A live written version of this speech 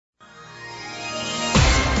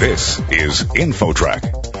This is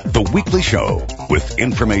InfoTrack, the weekly show with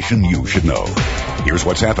information you should know. Here's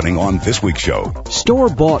what's happening on this week's show.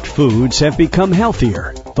 Store-bought foods have become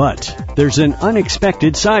healthier, but there's an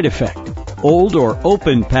unexpected side effect. Old or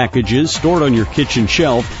open packages stored on your kitchen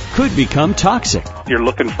shelf could become toxic. You're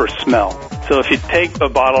looking for smell. So if you take a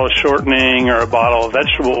bottle of shortening or a bottle of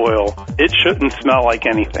vegetable oil, it shouldn't smell like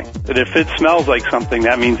anything. But if it smells like something,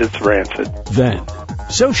 that means it's rancid. Then,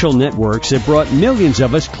 social networks have brought millions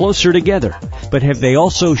of us closer together. But have they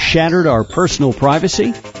also shattered our personal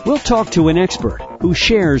privacy? We'll talk to an expert who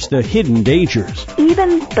shares the hidden dangers.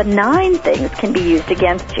 Even benign things can be used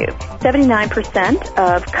against you. 79%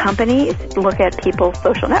 of companies look at people's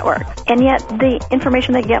social networks, and yet the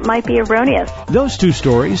information they get might be erroneous. Those two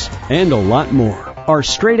stories and a lot more are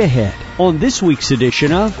straight ahead on this week's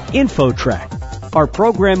edition of InfoTrack. Our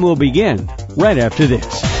program will begin right after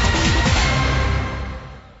this.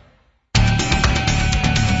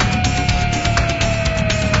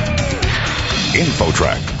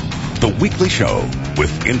 InfoTrack, the weekly show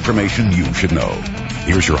with information you should know.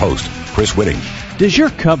 Here's your host, Chris Whitting. Does your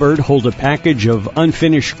cupboard hold a package of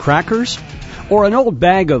unfinished crackers? Or an old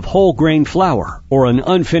bag of whole grain flour? Or an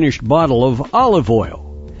unfinished bottle of olive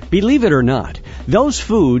oil? Believe it or not, those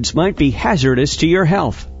foods might be hazardous to your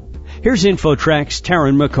health. Here's InfoTrack's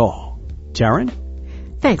Taryn McCall.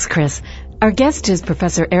 Taryn? Thanks, Chris. Our guest is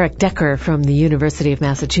Professor Eric Decker from the University of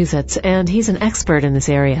Massachusetts, and he's an expert in this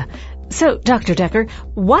area. So, Dr. Decker,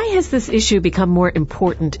 why has this issue become more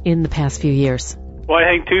important in the past few years? Well, I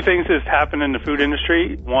think two things has happened in the food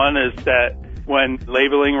industry. One is that when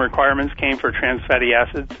labeling requirements came for trans fatty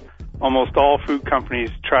acids, almost all food companies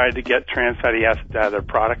tried to get trans fatty acids out of their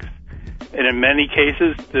products. And in many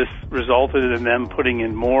cases, this resulted in them putting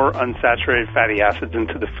in more unsaturated fatty acids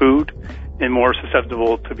into the food and more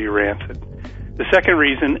susceptible to be rancid. The second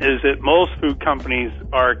reason is that most food companies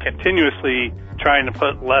are continuously trying to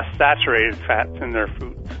put less saturated fats in their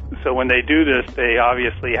foods. So when they do this, they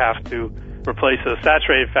obviously have to replace those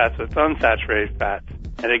saturated fats with unsaturated fats.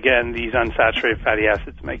 And again, these unsaturated fatty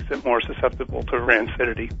acids makes it more susceptible to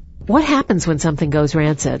rancidity. What happens when something goes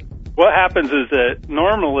rancid? What happens is that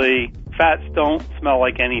normally fats don't smell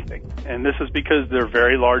like anything. And this is because they're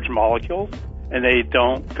very large molecules and they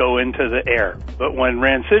don't go into the air. But when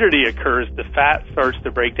rancidity occurs, the fat starts to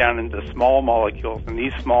break down into small molecules, and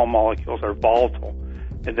these small molecules are volatile,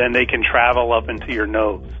 and then they can travel up into your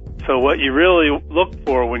nose. So what you really look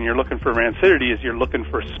for when you're looking for rancidity is you're looking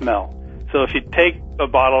for smell. So if you take a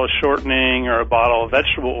bottle of shortening or a bottle of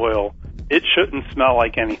vegetable oil, it shouldn't smell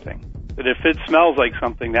like anything. But if it smells like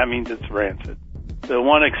something, that means it's rancid. The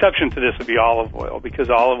one exception to this would be olive oil, because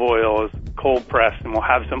olive oil is cold pressed and will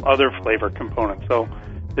have some other flavor components. So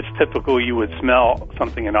it's typical you would smell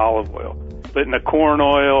something in olive oil. But in a corn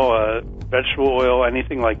oil, vegetable oil,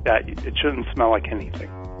 anything like that, it shouldn't smell like anything.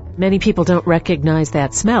 Many people don't recognize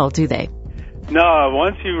that smell, do they? No,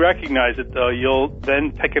 once you recognize it, though, you'll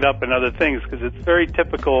then pick it up in other things because it's very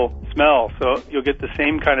typical smell. So you'll get the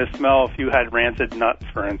same kind of smell if you had rancid nuts,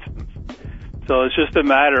 for instance. So it's just a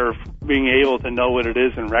matter of being able to know what it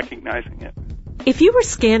is and recognizing it. If you were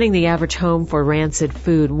scanning the average home for rancid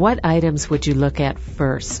food, what items would you look at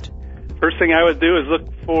first? First thing I would do is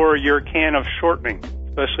look for your can of shortening,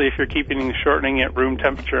 especially if you're keeping the shortening at room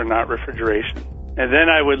temperature and not refrigeration. And then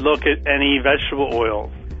I would look at any vegetable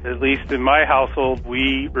oils. At least in my household,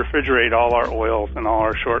 we refrigerate all our oils and all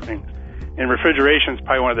our shortenings. And refrigeration is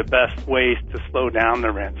probably one of the best ways to slow down the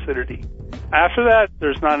rancidity. After that,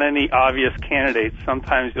 there's not any obvious candidates.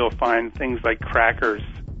 Sometimes you'll find things like crackers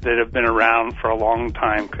that have been around for a long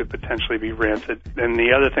time could potentially be rancid. And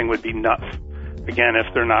the other thing would be nuts. Again,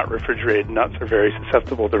 if they're not refrigerated, nuts are very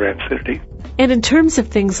susceptible to rancidity. And in terms of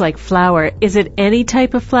things like flour, is it any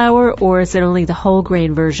type of flour, or is it only the whole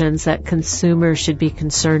grain versions that consumers should be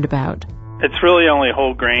concerned about? It's really only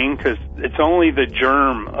whole grain because it's only the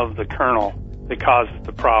germ of the kernel that causes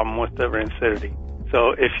the problem with the rancidity.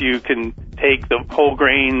 So if you can take the whole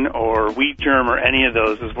grain or wheat germ or any of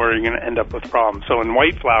those is where you're going to end up with problems. So in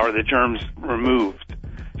white flour, the germ's removed,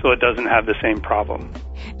 so it doesn't have the same problem.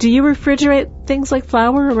 Do you refrigerate things like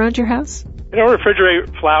flour around your house? We don't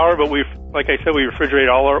refrigerate flour, but like I said, we refrigerate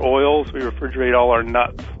all our oils, we refrigerate all our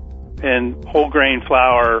nuts. And whole grain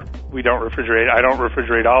flour, we don't refrigerate. I don't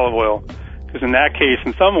refrigerate olive oil, because in that case,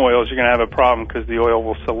 in some oils, you're going to have a problem because the oil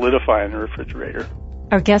will solidify in the refrigerator.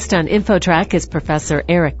 Our guest on InfoTrack is Professor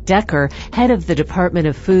Eric Decker, head of the Department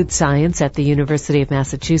of Food Science at the University of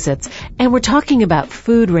Massachusetts. And we're talking about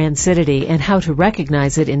food rancidity and how to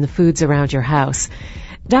recognize it in the foods around your house.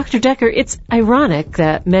 Dr. Decker, it's ironic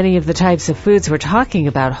that many of the types of foods we're talking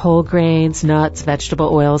about, whole grains, nuts, vegetable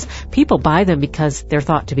oils, people buy them because they're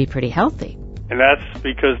thought to be pretty healthy. And that's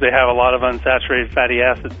because they have a lot of unsaturated fatty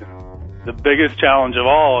acids in them. The biggest challenge of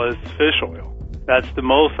all is fish oil. That's the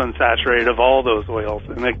most unsaturated of all those oils,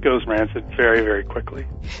 and it goes rancid very, very quickly.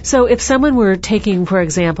 So if someone were taking, for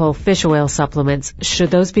example, fish oil supplements,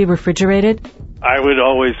 should those be refrigerated? I would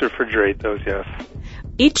always refrigerate those, yes.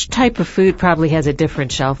 Each type of food probably has a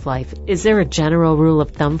different shelf life. Is there a general rule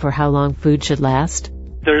of thumb for how long food should last?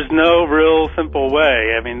 There's no real simple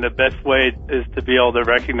way. I mean, the best way is to be able to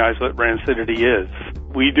recognize what rancidity is.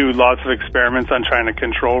 We do lots of experiments on trying to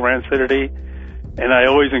control rancidity, and I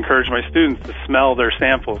always encourage my students to smell their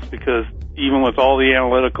samples because even with all the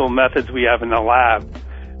analytical methods we have in the lab,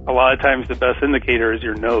 a lot of times the best indicator is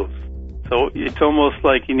your nose. So it's almost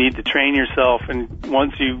like you need to train yourself, and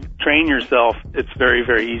once you train yourself, it's very,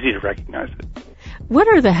 very easy to recognize it. What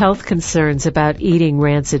are the health concerns about eating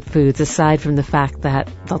rancid foods aside from the fact that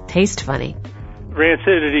they'll taste funny?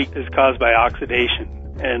 Rancidity is caused by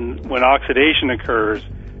oxidation, and when oxidation occurs,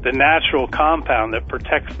 the natural compound that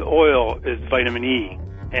protects the oil is vitamin E.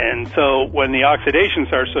 And so when the oxidation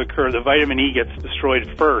starts to occur, the vitamin E gets destroyed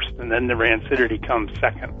first, and then the rancidity comes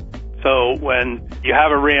second. So when you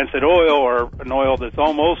have a rancid oil or an oil that's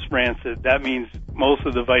almost rancid, that means most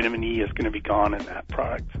of the vitamin E is going to be gone in that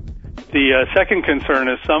product. The second concern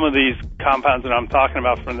is some of these compounds that I'm talking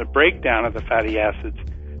about from the breakdown of the fatty acids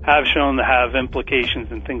have shown to have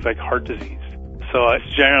implications in things like heart disease. So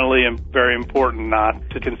it's generally very important not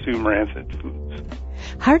to consume rancid foods.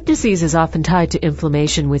 Heart disease is often tied to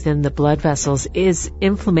inflammation within the blood vessels. Is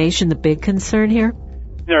inflammation the big concern here?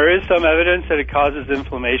 There is some evidence that it causes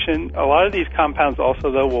inflammation. A lot of these compounds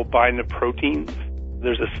also, though, will bind to proteins.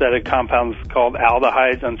 There's a set of compounds called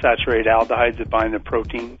aldehydes, unsaturated aldehydes, that bind to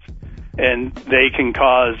proteins. And they can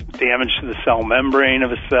cause damage to the cell membrane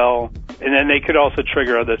of a cell. And then they could also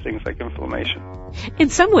trigger other things like inflammation. In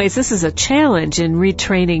some ways, this is a challenge in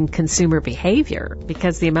retraining consumer behavior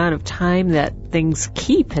because the amount of time that things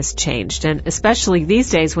keep has changed. And especially these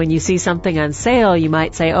days when you see something on sale, you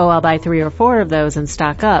might say, oh, I'll buy 3 or 4 of those and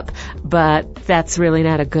stock up. But that's really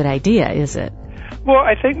not a good idea, is it? Well,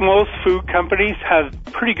 I think most food companies have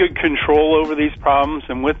pretty good control over these problems.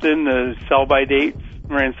 And within the sell-by dates,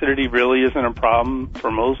 rancidity really isn't a problem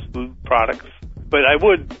for most food products. But I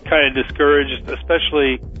would kind of discourage,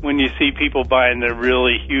 especially when you see people buying the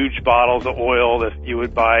really huge bottles of oil that you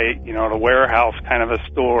would buy, at a warehouse kind of a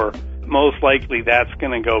store. Most likely that's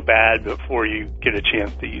going to go bad before you get a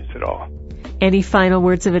chance to use it all. Any final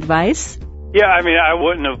words of advice? Yeah, I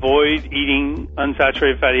wouldn't avoid eating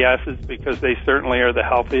unsaturated fatty acids because they certainly are the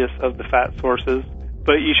healthiest of the fat sources.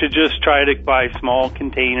 But you should just try to buy small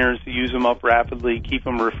containers, use them up rapidly, keep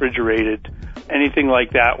them refrigerated. Anything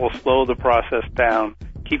like that will slow the process down.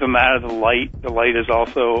 Keep them out of the light. The light is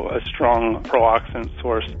also a strong pro-oxidant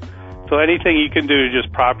source. So anything you can do to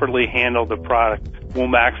just properly handle the product will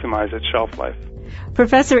maximize its shelf life.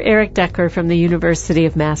 Professor Eric Decker from the University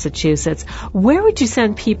of Massachusetts, where would you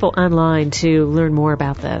send people online to learn more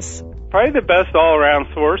about this? Probably the best all-around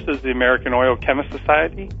source is the American Oil Chemist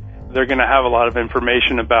Society. They're going to have a lot of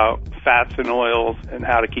information about fats and oils and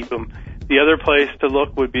how to keep them. The other place to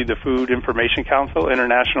look would be the Food Information Council,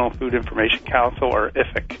 International Food Information Council, or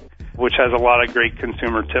IFIC, which has a lot of great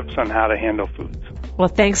consumer tips on how to handle foods. Well,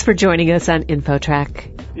 thanks for joining us on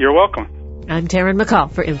InfoTrack. You're welcome. I'm Taryn McCall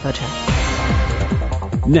for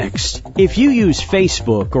InfoTrack. Next, if you use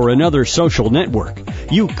Facebook or another social network,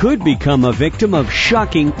 you could become a victim of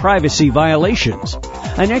shocking privacy violations.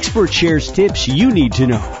 An expert shares tips you need to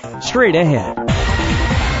know. Straight ahead.